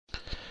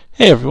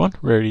Hey everyone,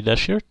 Rarity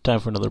Dash here, time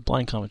for another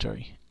blind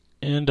commentary.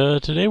 And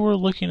today we're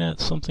looking at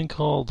something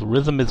called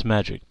Rhythm is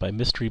Magic by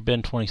Mystery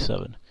Ben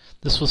 27.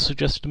 This was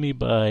suggested to me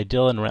by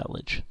Dylan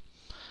Ratledge.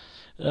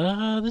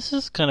 This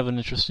is kind of an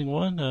interesting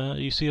one.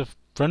 You see a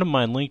friend of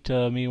mine linked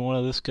me one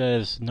of this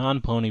guy's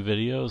non-pony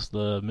videos,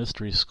 the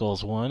Mystery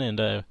Skulls one, and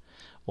I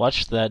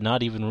watched that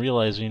not even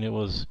realizing it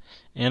was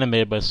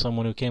animated by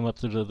someone who came up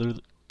through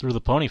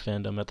the pony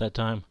fandom at that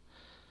time.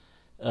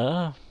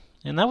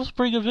 And that was a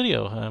pretty good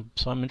video,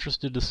 so I'm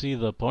interested to see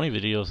the pony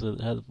videos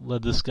that have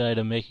led this guy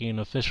to making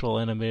official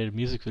animated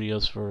music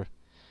videos for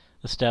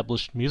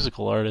established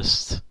musical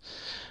artists.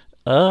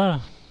 There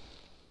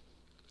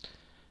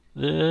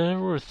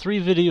were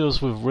 3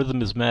 videos with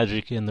Rhythm is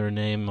Magic in their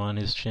name on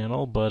his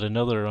channel, but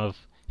another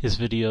of his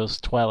videos,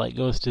 Twilight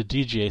Goes to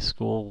DJ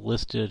School,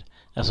 listed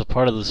as a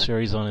part of the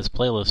series on his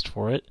playlist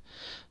for it.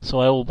 So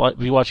I will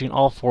be watching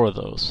all 4 of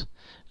those.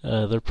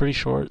 They're pretty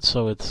short,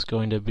 so it's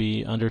going to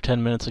be under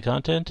 10 minutes of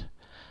content.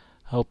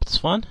 Hope it's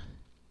fun.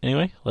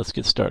 Anyway, let's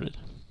get started.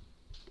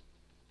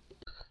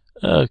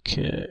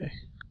 Okay.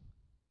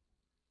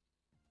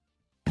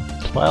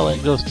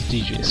 Twilight Goes to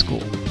DJ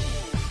School.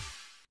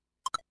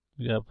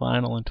 We got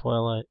Vinyl and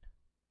Twilight.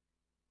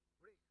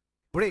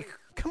 Break,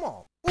 come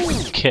on.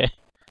 Okay.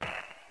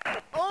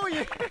 Oh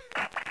yeah.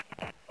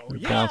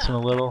 We're bouncing a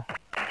little.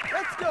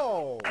 Let's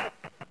go.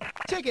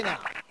 Check it out.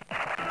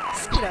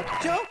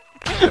 Scratch up.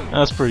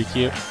 That's pretty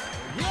cute.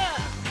 Yeah.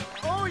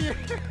 Oh yeah.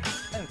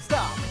 And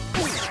stop.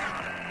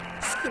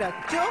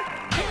 Scratch up.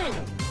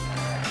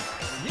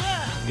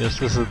 Yeah. I guess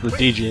this is the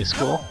DJ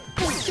school.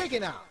 Check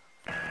it out.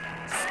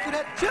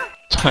 Scratch up.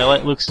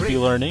 Twilight looks to be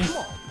learning. Come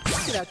on.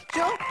 Scratch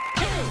up.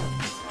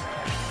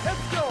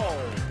 Let's go.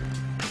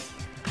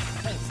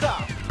 And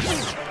stop.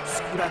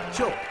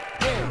 Scratch up.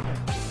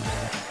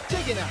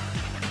 Check it out.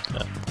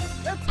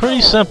 Let's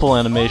Pretty go. simple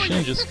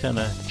animation, just kind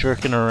of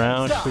jerking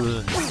around to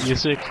the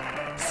music.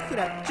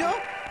 Scratch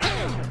up.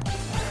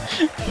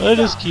 But it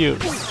is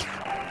cute.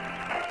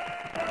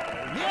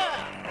 Yeah.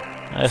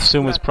 I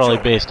assume it's probably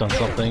based on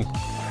something.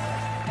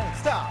 And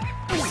stop.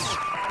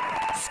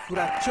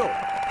 Scratch up.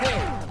 Hey.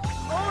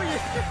 Oh yeah.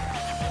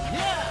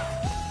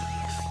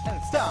 Yeah.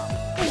 And stop.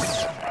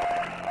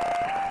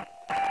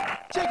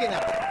 Check it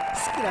out.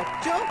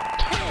 Scratch up.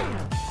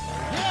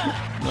 Yeah.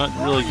 Not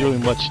really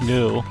doing much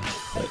new.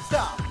 And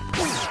stop.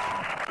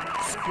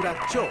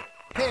 Scratch up.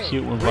 Hey.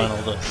 Cute when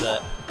Vinyl does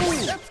that.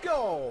 Let's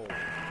go.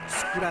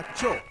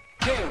 Scratch up.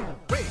 Hey.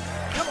 Wait.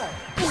 Come on.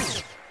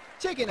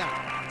 Check it out.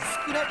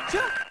 Scratch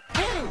up.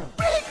 Hey.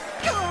 Break.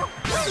 Come on.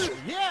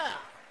 Yeah.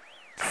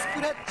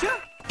 Scratch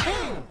up.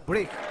 Hey.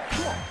 Break.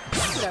 Come on.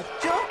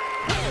 Scratch up.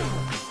 Hey.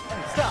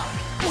 And stop.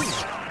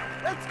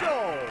 Let's go.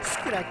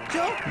 Scratch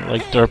up.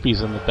 Like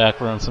Derpy's in the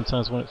background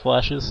sometimes when it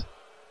flashes.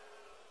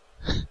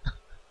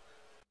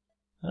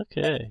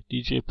 Okay,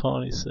 DJ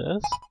Pony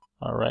says.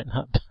 Alright,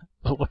 not bad.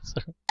 But what's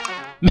there?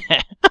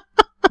 Meh.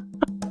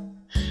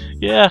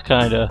 Yeah,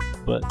 kinda.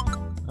 But,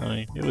 I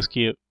mean, it was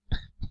cute.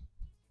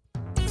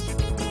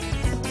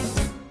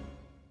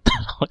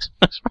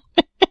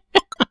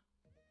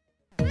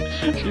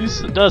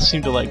 She does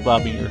seem to like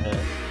bobbing her head.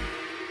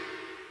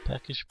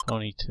 Peckish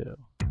Pony 2.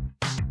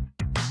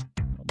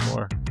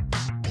 More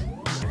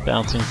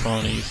bouncing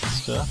ponies and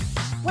stuff.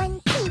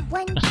 1, 2,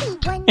 1, 2,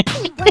 1,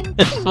 2, 1, 2,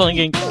 It's fun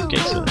getting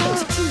cupcakes in there.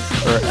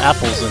 Or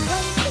apples and...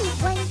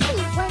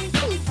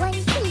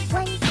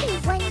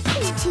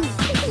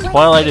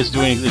 Twilight is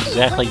doing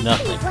exactly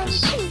nothing.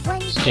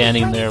 Just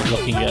standing there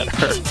looking at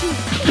her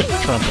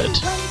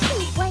trumpet.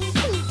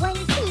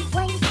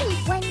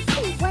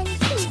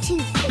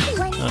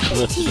 Oh, she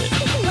lifted it.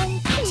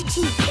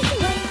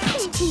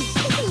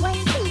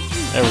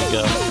 There we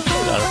go.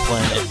 Got her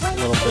playing it a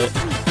little bit.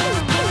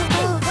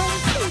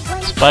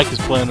 Spike is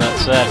playing that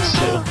sax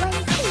too.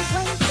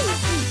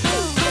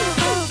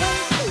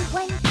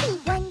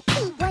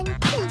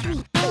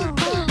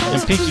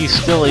 And Pinky's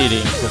still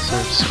eating because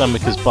her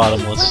stomach is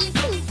bottomless.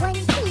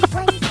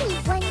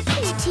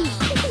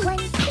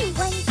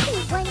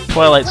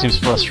 Twilight seems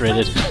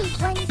frustrated.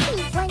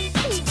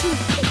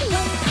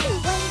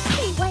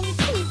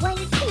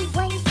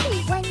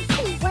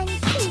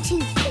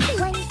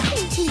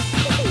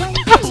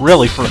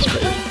 Really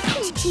frustrated.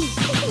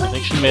 I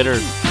think she made her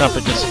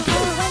trumpet disappear.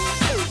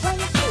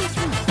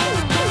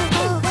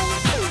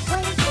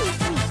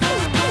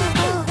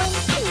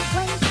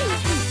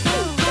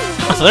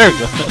 Oh, there it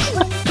goes.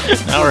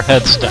 Now her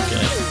head's stuck in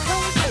it.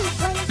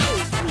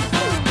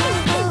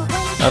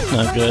 That's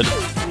not good.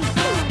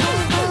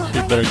 She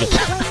better get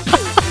that.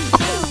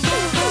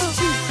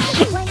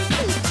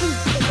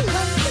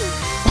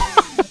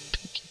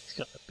 Pinky's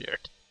got a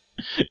beard.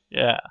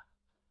 Yeah.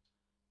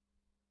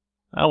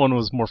 That one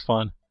was more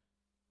fun.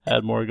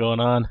 Had more going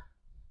on.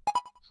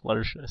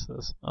 Fluttershy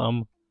says, I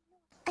mean,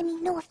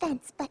 no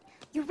offense, but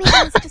your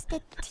rhythm is just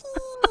a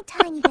teeny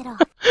tiny bit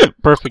off.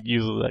 Perfect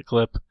use of that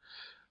clip.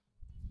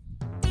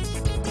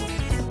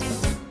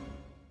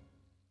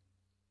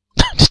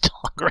 I'm still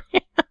hungry.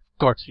 Of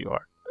course you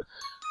are.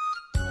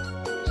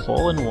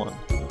 Fall in one.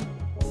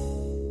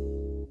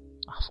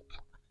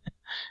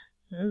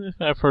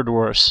 I've heard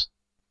worse.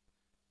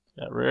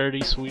 Got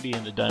Rarity, Sweetie,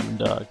 and the Diamond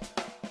Dog.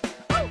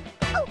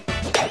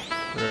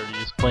 Rarity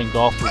is playing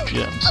golf with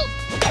Gems.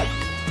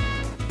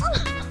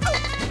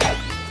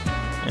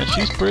 And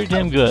she's pretty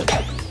damn good.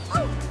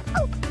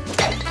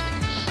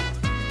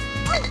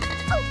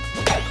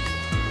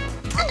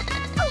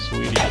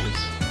 Sweetie is...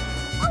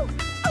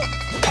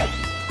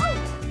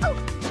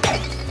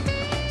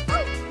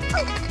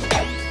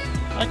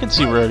 I can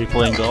see Rarity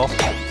playing golf.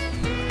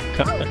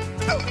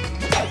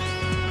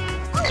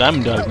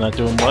 Diamond Dog's not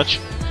doing much.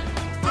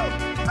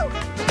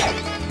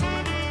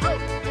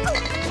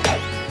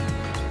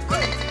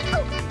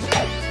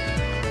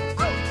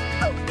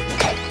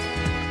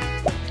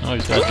 Oh,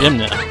 he's got Jim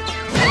now. There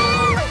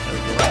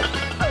we go.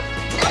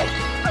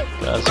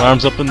 Got his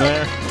arms up in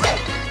there.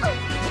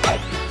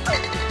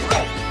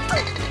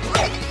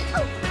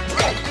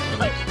 I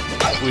think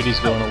Sweetie's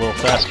going a little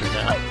faster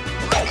now.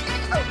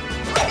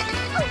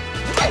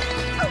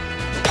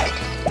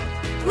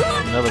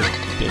 Another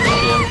big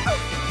Jim.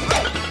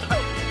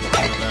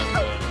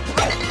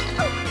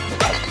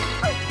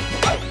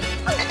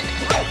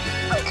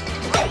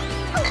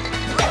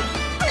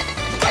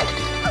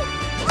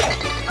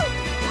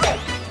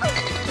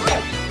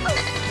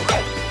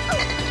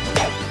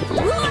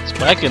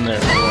 Back in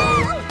there.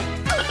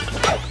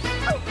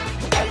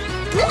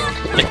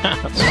 Yeah,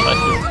 that's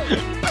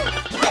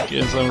right.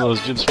 Getting some of those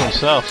gyms for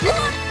himself.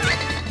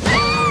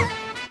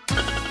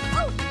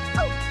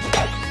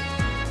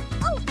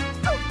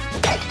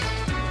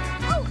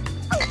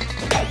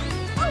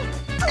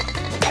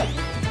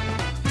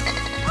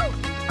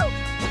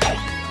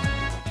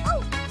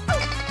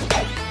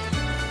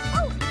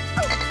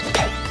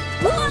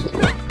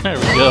 There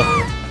we go.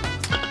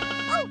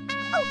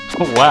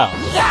 Oh, wow.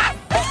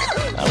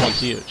 That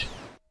one's huge.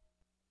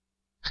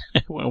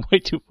 It went way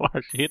too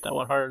far. She hit that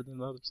one harder than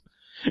the others.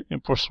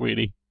 And poor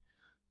Sweetie.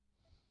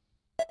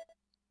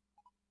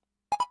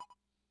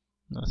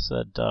 That's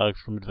that dog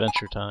from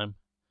Adventure Time.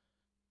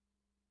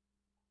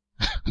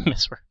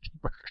 Miss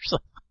Burgers.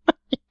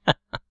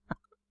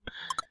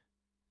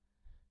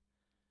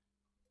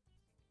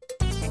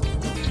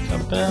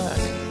 Come back.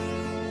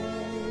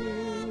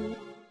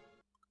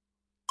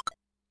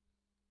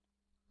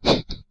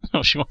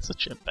 Oh, she wants the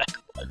chip back.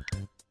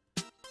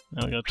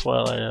 Now we got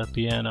Twilight at the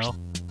piano.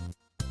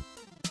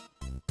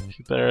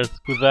 She better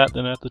with that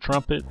than at the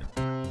trumpet.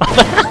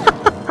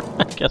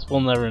 I guess we'll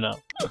never know.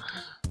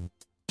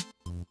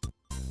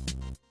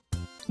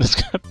 This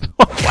guy.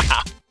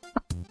 Wow!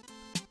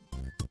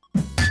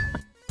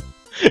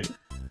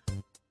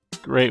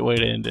 Great way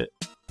to end it.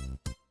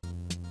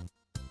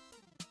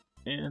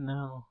 And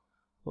now,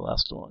 the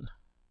last one.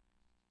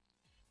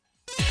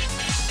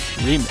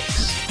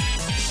 Remix.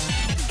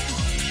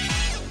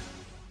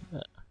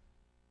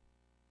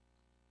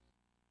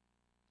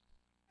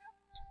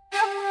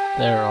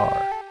 There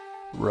are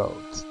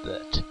roads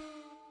that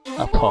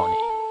a pony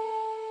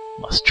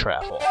must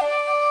travel.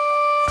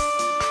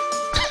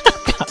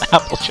 Got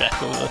Applejack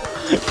with a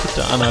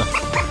katana.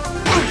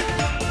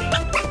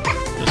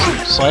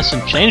 Just slice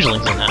some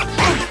changelings in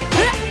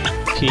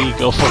half. Key,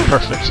 go for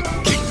perfect.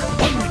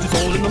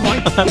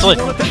 That's like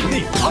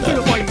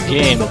that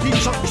game.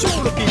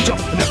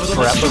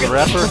 Rapper the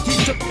Rapper?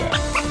 Yeah.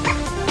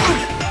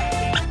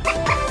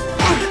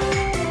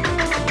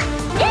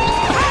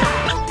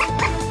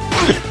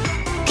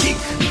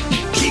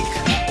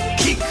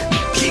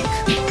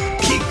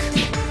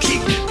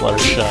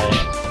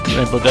 Fluttershy,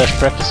 Rainbow Dash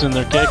practicing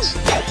their kicks.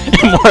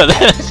 And more of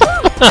this.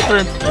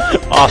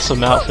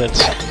 Awesome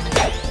outfits.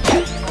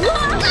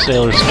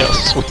 Sailor Scout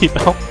sweep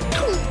out.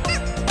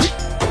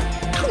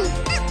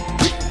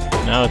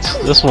 Now it's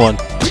this one,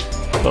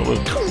 but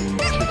we've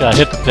got to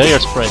hit the player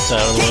sprites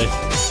out of the way.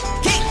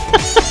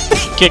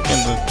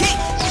 Kicking the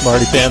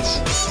smarty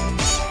pants.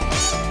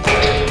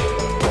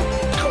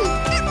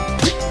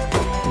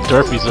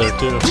 Derpy's there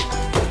too,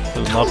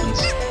 for the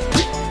muffins.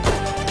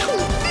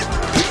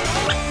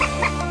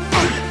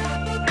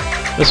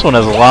 This one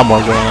has a lot more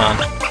going on.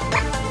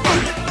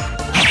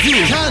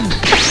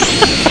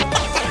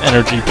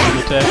 Energy through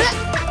the text.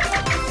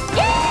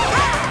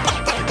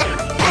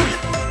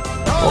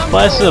 Well,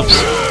 biceps.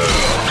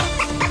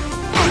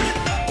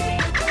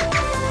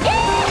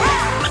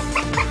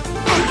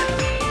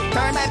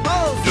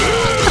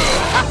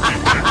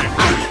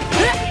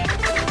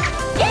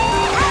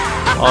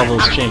 All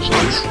those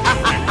changelings.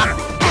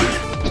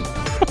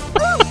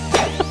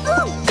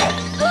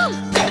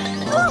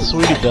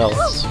 Sweetie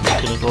Bells.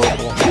 Looking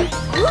adorable.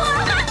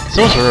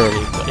 Those are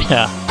early, but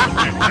yeah.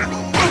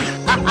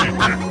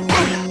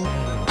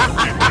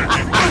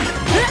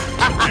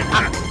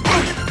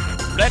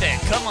 Ready,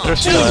 come on.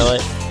 There's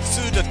Twilight.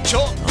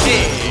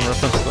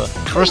 Reference the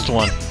first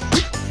one.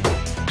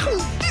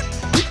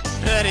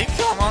 Ready,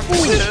 come on. To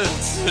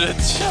the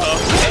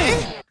choke.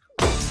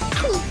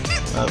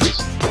 That was...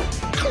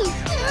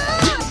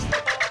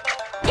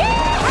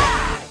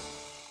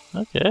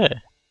 Okay.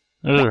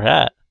 There's her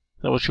hat.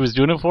 Is that what she was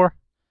doing it for?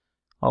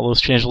 All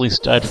those changelings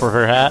died for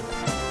her hat?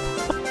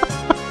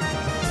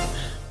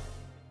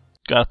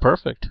 Got it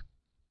perfect.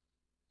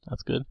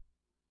 That's good.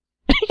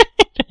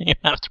 You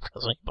have to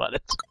press any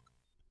buttons.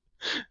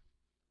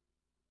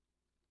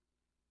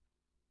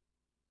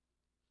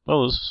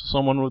 Oh, there's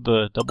someone with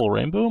the double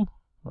rainbow?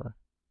 Or...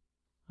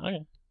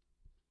 Okay.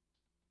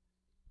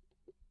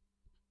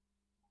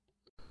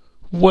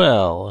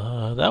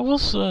 Well, that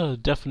was a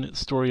definite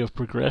story of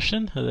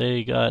progression.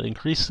 They got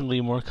increasingly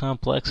more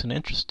complex and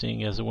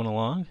interesting as it went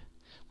along,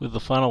 with the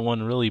final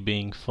one really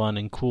being fun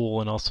and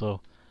cool and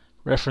also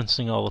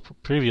referencing all the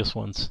previous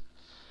ones.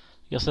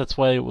 I guess that's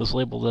why it was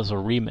labeled as a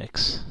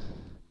remix.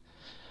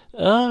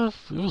 It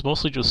was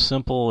mostly just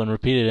simple and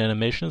repeated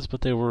animations,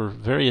 but they were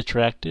very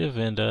attractive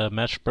and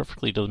matched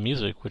perfectly to the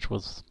music, which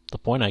was the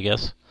point, I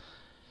guess.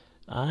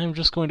 I'm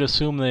just going to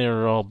assume they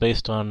are all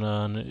based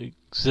on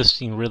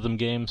existing rhythm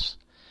games.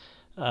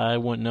 I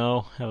wouldn't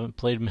know, haven't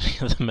played many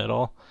of them at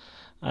all.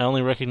 I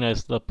only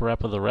recognize the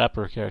Parappa the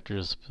Rapper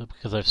characters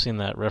because I've seen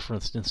that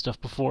referenced in stuff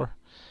before.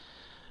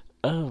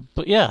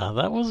 But yeah,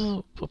 that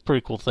was a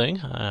pretty cool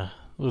thing.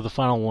 With the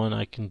final one,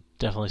 I can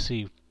definitely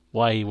see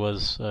why he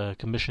was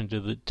commissioned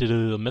to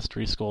do the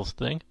Mystery Skulls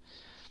thing.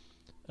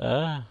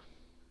 And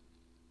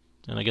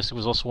I guess he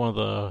was also one of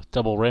the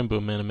double rainbow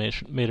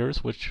animators,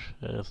 which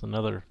is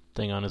another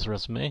thing on his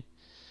resume.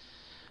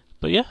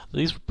 But yeah,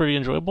 these were pretty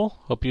enjoyable.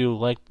 Hope you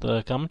liked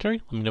the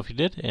commentary. Let me know if you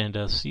did,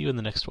 and see you in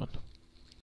the next one.